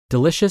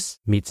Delicious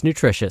meets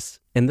nutritious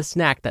in the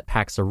snack that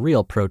packs a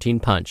real protein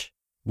punch.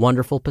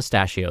 Wonderful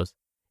Pistachios.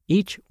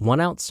 Each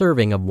 1-ounce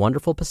serving of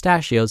Wonderful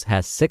Pistachios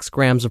has 6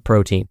 grams of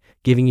protein,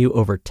 giving you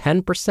over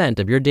 10%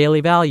 of your daily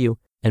value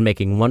and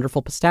making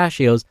Wonderful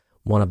Pistachios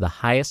one of the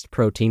highest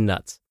protein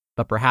nuts.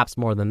 But perhaps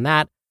more than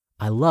that,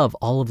 I love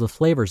all of the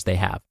flavors they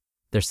have.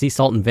 Their sea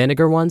salt and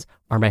vinegar ones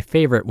are my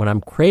favorite when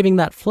I'm craving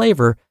that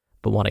flavor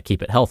but want to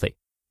keep it healthy.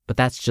 But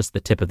that's just the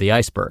tip of the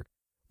iceberg.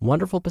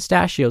 Wonderful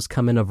Pistachios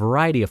come in a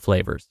variety of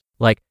flavors,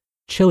 like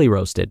chili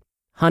roasted,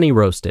 honey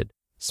roasted,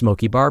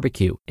 smoky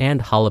barbecue,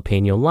 and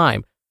jalapeno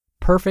lime,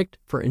 perfect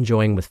for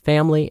enjoying with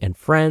family and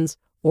friends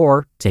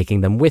or taking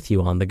them with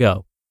you on the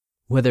go.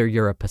 Whether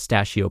you're a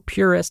pistachio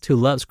purist who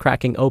loves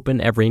cracking open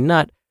every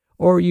nut,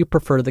 or you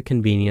prefer the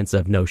convenience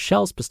of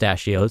no-shells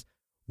pistachios,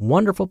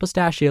 Wonderful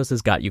Pistachios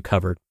has got you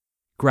covered.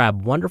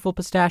 Grab Wonderful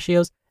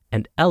Pistachios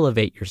and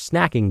elevate your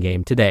snacking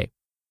game today.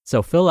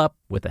 So fill up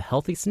with a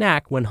healthy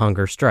snack when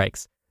hunger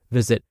strikes.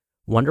 Visit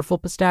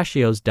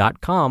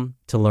wonderfulpistachios.com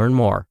to learn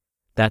more.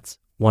 That's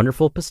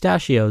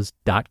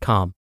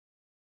wonderfulpistachios.com.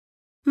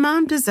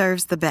 Mom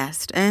deserves the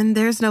best, and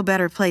there's no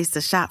better place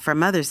to shop for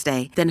Mother's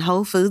Day than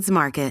Whole Foods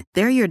Market.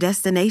 They're your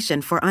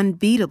destination for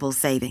unbeatable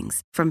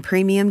savings, from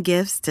premium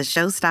gifts to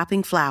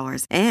show-stopping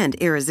flowers and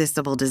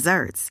irresistible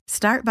desserts.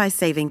 Start by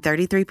saving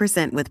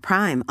 33% with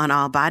Prime on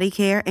all body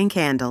care and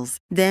candles.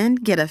 Then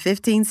get a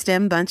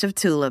 15-stem bunch of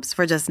tulips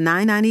for just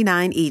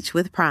 $9.99 each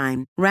with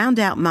Prime. Round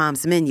out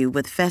Mom's menu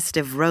with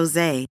festive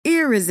rosé,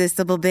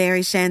 irresistible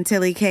berry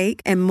chantilly cake,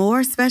 and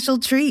more special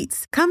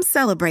treats. Come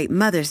celebrate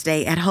Mother's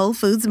Day at Whole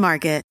Foods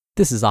Market.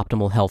 This is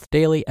Optimal Health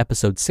Daily,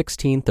 episode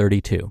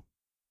 1632.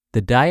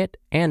 The Diet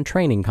and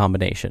Training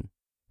Combination.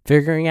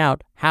 Figuring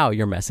out how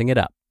you're messing it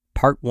up.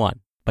 Part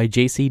 1 by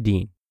JC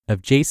Dean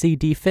of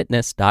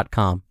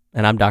jcdfitness.com.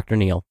 And I'm Dr.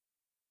 Neal.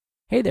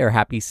 Hey there,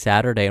 happy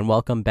Saturday and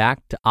welcome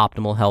back to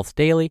Optimal Health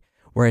Daily,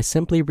 where I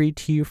simply read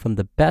to you from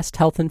the best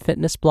health and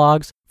fitness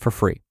blogs for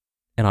free.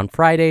 And on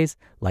Fridays,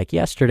 like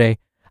yesterday,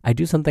 I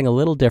do something a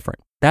little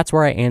different. That's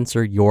where I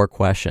answer your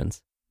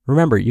questions.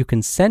 Remember, you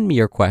can send me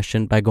your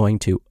question by going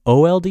to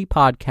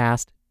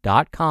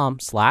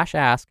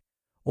oldpodcast.com/ask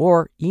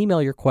or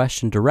email your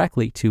question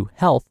directly to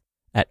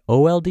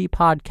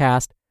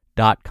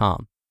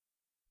health@oldpodcast.com.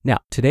 Now,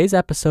 today's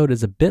episode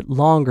is a bit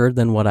longer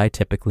than what I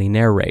typically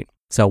narrate.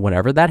 So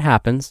whenever that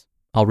happens,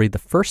 I'll read the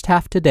first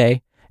half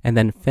today and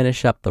then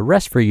finish up the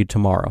rest for you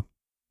tomorrow.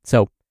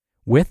 So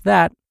with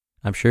that,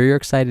 I'm sure you're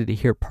excited to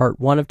hear part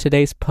 1 of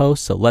today's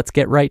post. So let's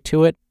get right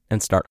to it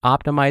and start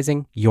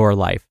optimizing your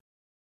life.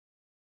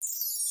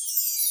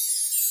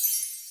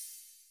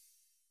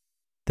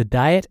 The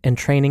Diet and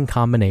Training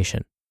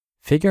Combination.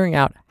 Figuring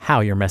out how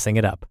you're messing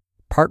it up.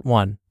 Part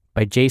 1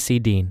 by JC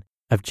Dean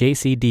of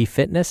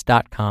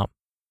jcdfitness.com.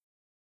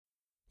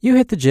 You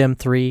hit the gym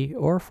 3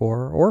 or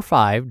 4 or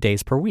 5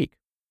 days per week.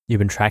 You've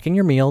been tracking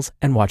your meals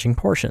and watching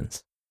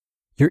portions.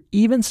 You're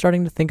even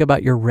starting to think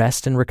about your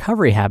rest and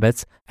recovery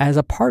habits as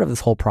a part of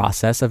this whole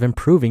process of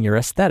improving your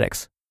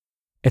aesthetics.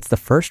 It's the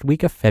first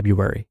week of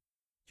February.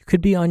 You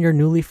could be on your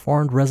newly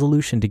formed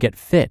resolution to get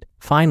fit,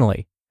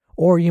 finally.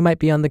 Or you might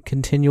be on the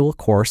continual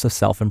course of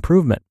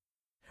self-improvement.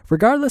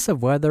 Regardless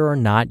of whether or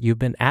not you've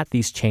been at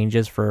these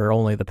changes for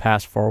only the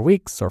past 4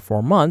 weeks or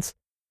 4 months,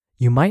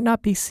 you might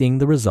not be seeing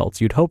the results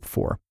you'd hoped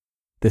for.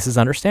 This is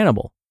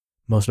understandable.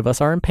 Most of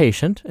us are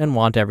impatient and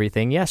want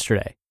everything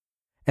yesterday.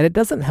 And it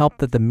doesn't help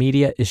that the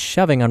media is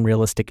shoving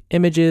unrealistic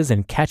images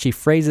and catchy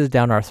phrases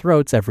down our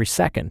throats every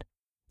second.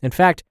 In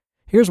fact,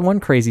 here's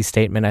one crazy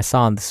statement I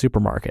saw in the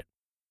supermarket.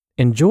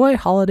 Enjoy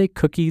holiday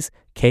cookies,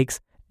 cakes,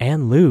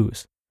 and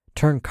lose.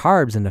 Turn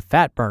carbs into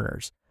fat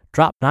burners.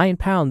 Drop 9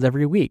 pounds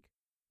every week.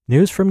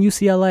 News from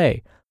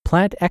UCLA.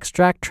 Plant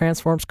extract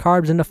transforms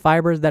carbs into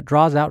fibers that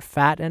draws out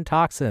fat and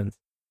toxins.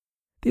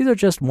 These are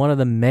just one of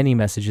the many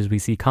messages we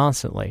see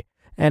constantly,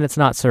 and it's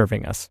not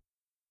serving us.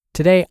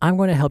 Today, I'm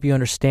going to help you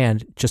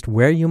understand just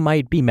where you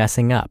might be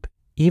messing up,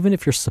 even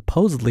if you're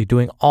supposedly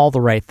doing all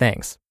the right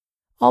things.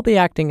 I'll be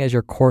acting as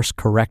your course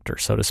corrector,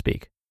 so to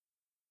speak.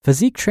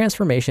 Physique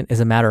transformation is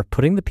a matter of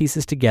putting the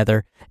pieces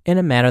together in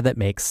a manner that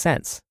makes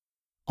sense.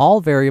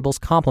 All variables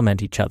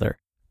complement each other.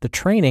 The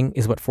training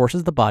is what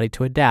forces the body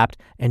to adapt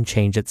and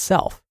change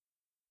itself.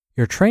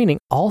 Your training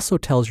also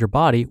tells your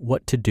body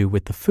what to do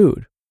with the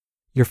food.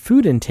 Your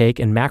food intake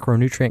and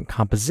macronutrient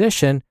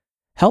composition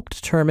help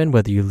determine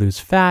whether you lose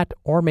fat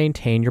or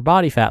maintain your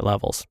body fat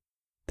levels.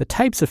 The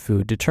types of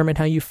food determine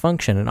how you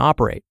function and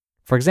operate.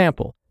 For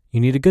example,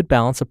 you need a good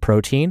balance of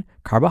protein,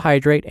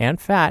 carbohydrate,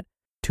 and fat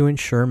to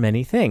ensure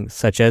many things,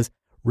 such as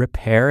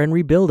repair and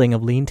rebuilding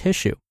of lean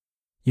tissue.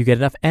 You get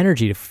enough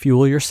energy to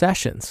fuel your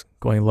sessions.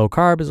 Going low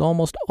carb is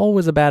almost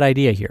always a bad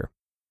idea here.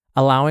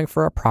 Allowing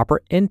for a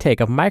proper intake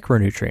of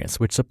micronutrients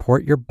which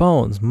support your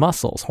bones,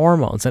 muscles,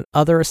 hormones, and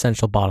other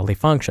essential bodily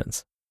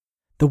functions.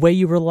 The way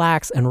you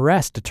relax and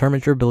rest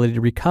determines your ability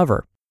to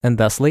recover, and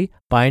thusly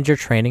binds your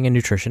training and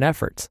nutrition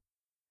efforts.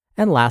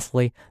 And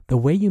lastly, the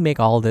way you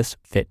make all this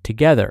fit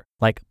together,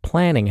 like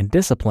planning and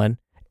discipline,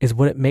 is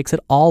what makes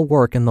it all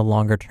work in the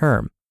longer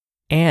term.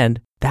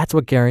 And that's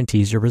what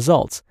guarantees your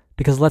results,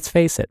 Because let's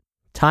face it,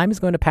 time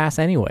is going to pass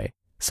anyway.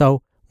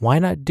 So why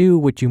not do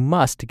what you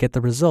must to get the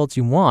results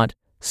you want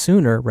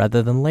sooner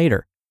rather than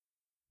later?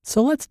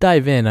 So let's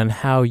dive in on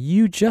how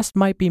you just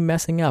might be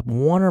messing up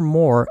one or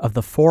more of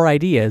the 4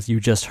 ideas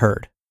you just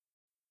heard.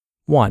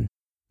 1.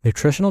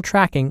 Nutritional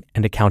tracking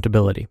and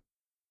accountability.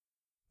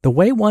 The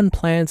way one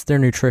plans their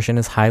nutrition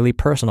is highly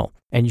personal,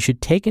 and you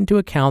should take into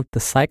account the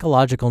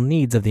psychological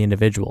needs of the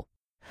individual.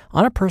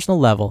 On a personal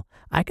level,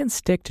 I can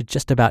stick to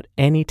just about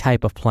any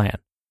type of plan.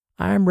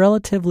 I'm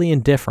relatively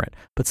indifferent,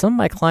 but some of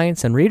my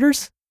clients and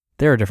readers,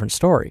 they're a different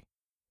story.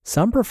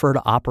 Some prefer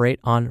to operate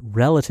on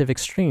relative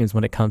extremes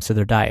when it comes to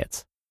their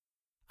diets.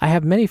 I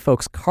have many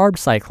folks carb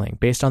cycling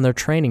based on their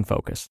training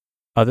focus.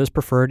 Others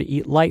prefer to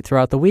eat light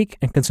throughout the week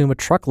and consume a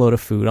truckload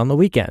of food on the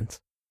weekends.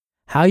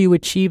 How you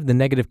achieve the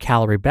negative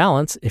calorie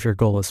balance, if your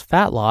goal is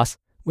fat loss,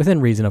 within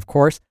reason of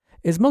course,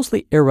 is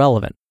mostly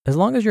irrelevant as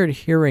long as you're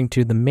adhering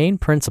to the main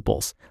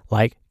principles,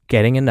 like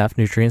getting enough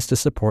nutrients to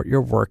support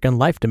your work and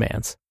life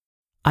demands.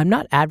 I'm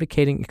not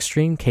advocating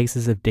extreme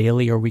cases of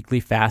daily or weekly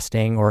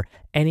fasting or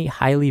any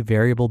highly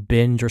variable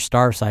binge or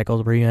starve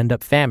cycles where you end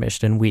up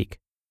famished and weak.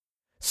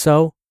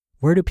 So,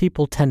 where do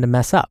people tend to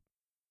mess up?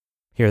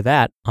 Hear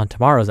that on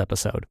tomorrow's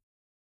episode.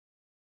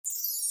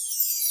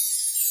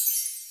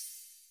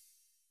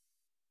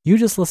 You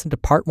just listened to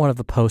part 1 of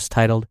the post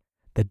titled,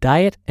 The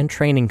Diet and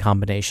Training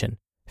Combination,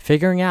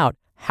 Figuring Out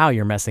How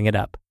You're Messing It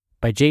Up,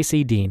 by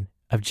JC Dean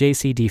of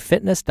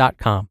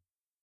jcdfitness.com.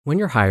 When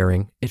you're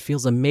hiring, it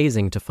feels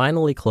amazing to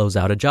finally close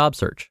out a job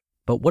search.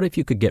 But what if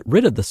you could get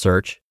rid of the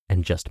search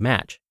and just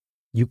match?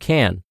 You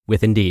can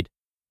with Indeed.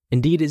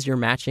 Indeed is your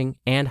matching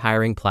and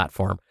hiring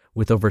platform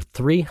with over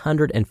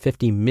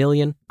 350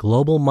 million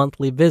global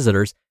monthly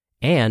visitors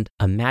and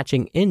a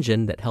matching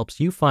engine that helps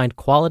you find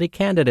quality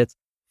candidates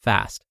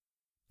fast.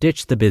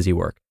 Ditch the busy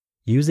work.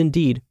 Use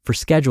Indeed for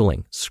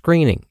scheduling,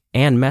 screening,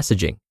 and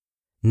messaging.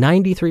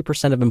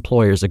 93% of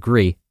employers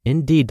agree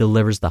Indeed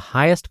delivers the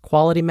highest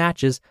quality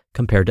matches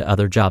compared to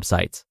other job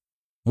sites.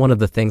 One of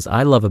the things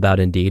I love about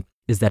Indeed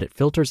is that it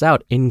filters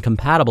out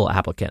incompatible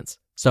applicants.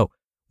 So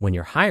when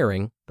you're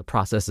hiring, the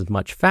process is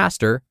much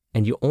faster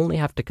and you only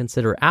have to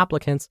consider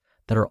applicants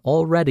that are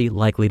already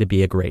likely to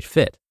be a great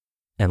fit.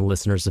 And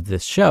listeners of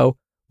this show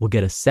will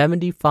get a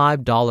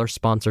 $75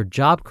 sponsored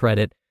job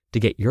credit to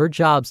get your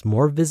jobs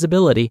more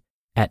visibility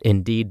at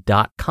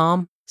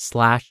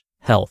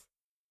Indeed.com/health.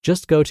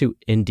 Just go to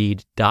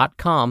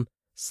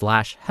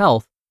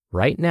Indeed.com/health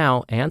right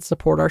now and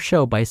support our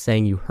show by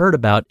saying you heard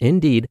about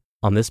Indeed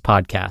on this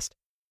podcast.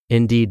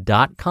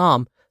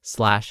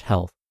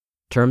 Indeed.com/health.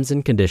 Terms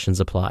and conditions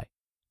apply.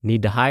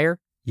 Need to hire?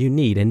 You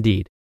need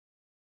Indeed.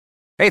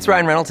 Hey, it's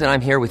Ryan Reynolds, and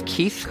I'm here with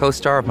Keith,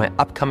 co-star of my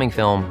upcoming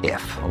film,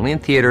 If, only in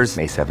theaters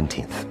May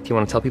 17th. Do you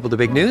want to tell people the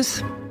big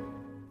news?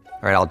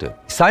 All right, I'll do it.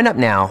 Sign up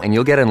now and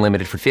you'll get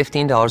unlimited for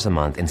 $15 a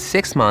month and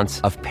 6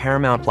 months of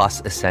Paramount Plus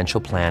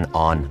Essential Plan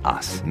on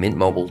us.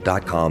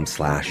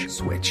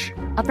 MintMobile.com/switch.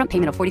 Upfront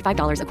payment of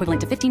 $45 equivalent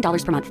to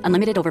 $15 per month.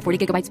 Unlimited over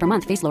 40 gigabytes per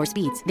month. Face lower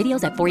speeds.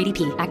 Videos at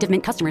 480p. Active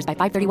Mint customers by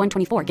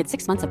 531.24 get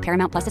 6 months of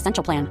Paramount Plus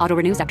Essential Plan. Auto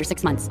renews after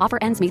 6 months. Offer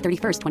ends May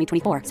 31st,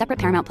 2024. Separate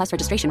Paramount Plus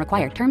registration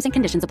required. Terms and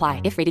conditions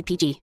apply if rated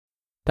PG.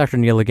 Dr.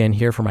 Neal again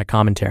here for my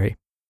commentary.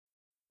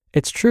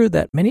 It's true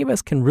that many of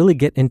us can really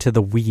get into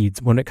the weeds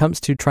when it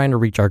comes to trying to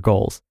reach our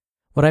goals.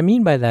 What I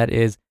mean by that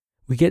is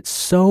we get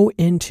so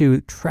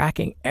into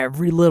tracking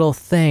every little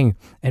thing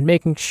and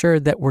making sure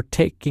that we're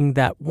taking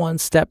that one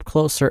step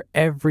closer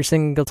every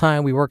single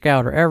time we work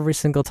out or every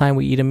single time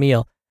we eat a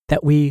meal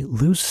that we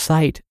lose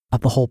sight of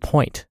the whole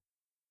point.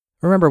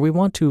 Remember, we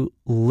want to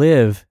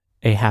live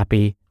a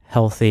happy,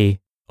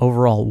 healthy,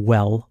 overall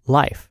well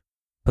life.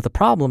 But the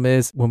problem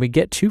is when we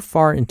get too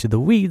far into the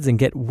weeds and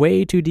get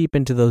way too deep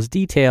into those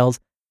details,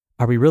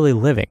 are we really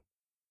living?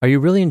 Are you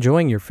really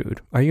enjoying your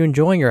food? Are you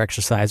enjoying your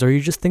exercise? Or are you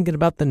just thinking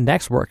about the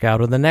next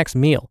workout or the next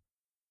meal?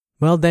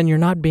 Well, then you're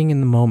not being in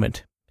the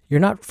moment.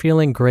 You're not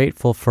feeling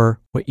grateful for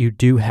what you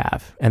do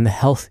have and the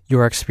health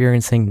you're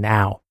experiencing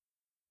now.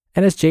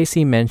 And as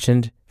JC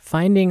mentioned,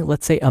 finding,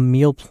 let's say, a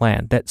meal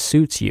plan that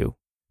suits you,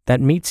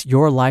 that meets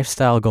your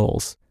lifestyle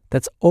goals,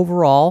 that's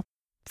overall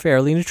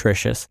fairly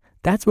nutritious,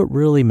 that's what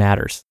really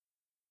matters.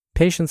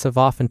 Patients have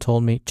often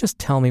told me, just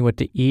tell me what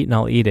to eat and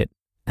I'll eat it.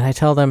 And I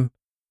tell them,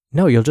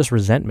 no, you'll just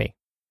resent me.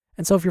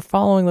 And so if you're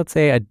following, let's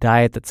say, a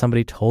diet that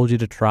somebody told you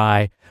to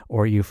try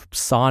or you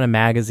saw in a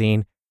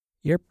magazine,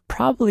 you're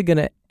probably going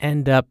to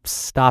end up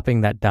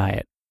stopping that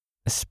diet,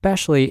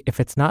 especially if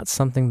it's not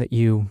something that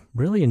you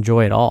really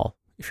enjoy at all.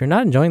 If you're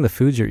not enjoying the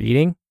foods you're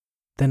eating,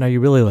 then are you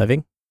really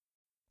living?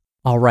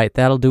 All right,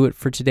 that'll do it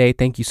for today.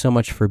 Thank you so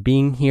much for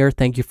being here.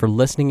 Thank you for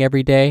listening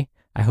every day.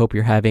 I hope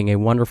you're having a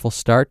wonderful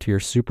start to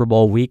your Super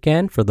Bowl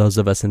weekend for those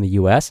of us in the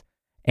U.S.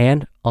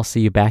 And I'll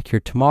see you back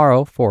here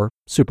tomorrow for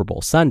Super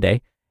Bowl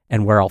Sunday,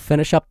 and where I'll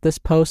finish up this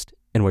post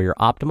and where your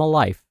optimal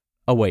life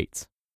awaits.